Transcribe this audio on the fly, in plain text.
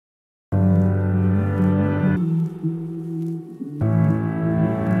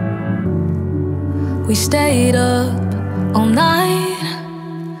We stayed up all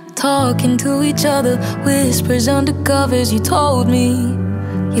night, talking to each other, whispers under covers. You told me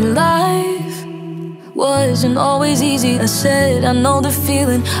your life wasn't always easy. I said I know the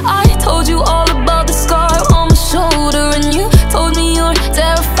feeling. I told you all about the scar on my shoulder, and you told me you're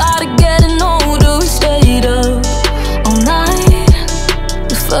terrified of getting older. We stayed up all night,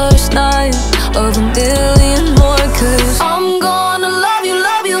 the first night of a million more. Cause I'm gonna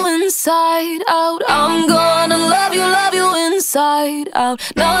love you inside out. I'm gonna love you inside out.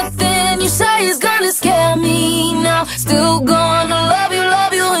 Nothing you say is gonna scare me now. Still gonna love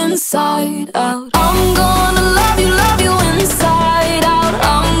you inside out. I'm gonna love you inside out.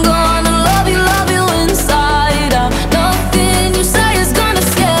 I'm gonna love you inside out. Nothing you say is gonna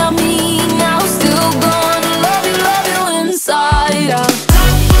scare me now. Still gonna love you inside out.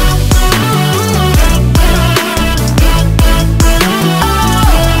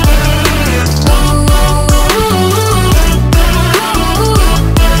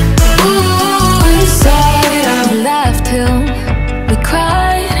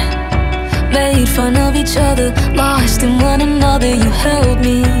 Fun of each other, lost in one another. You held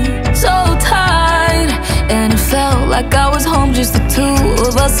me so tight, and it felt like I was home, just the two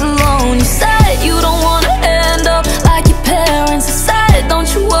of us alone. You said you don't wanna end up like your parents. I said don't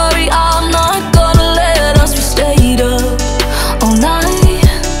you worry, I'm not gonna let us. We stayed up all night,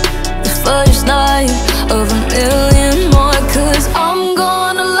 the first night of a million more. Cause I'm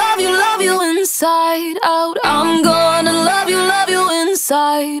gonna love you inside out. I'm gonna love you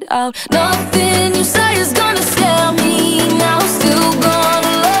inside out. Nothing you say is gonna scare me now. Still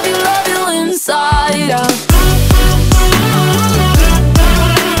gonna love you inside out.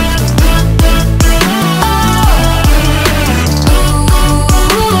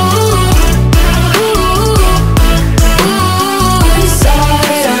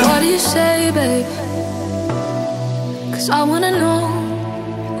 So what do you say, babe? Cause I wanna know.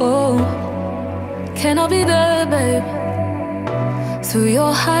 Oh, can I be there, babe? Through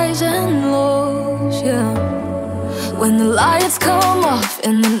your highs and lows, yeah. When the lights come off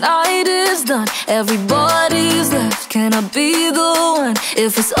and the night is done, everybody's left. Can I be the one?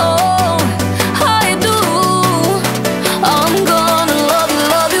 If it's all I do, I'm gone.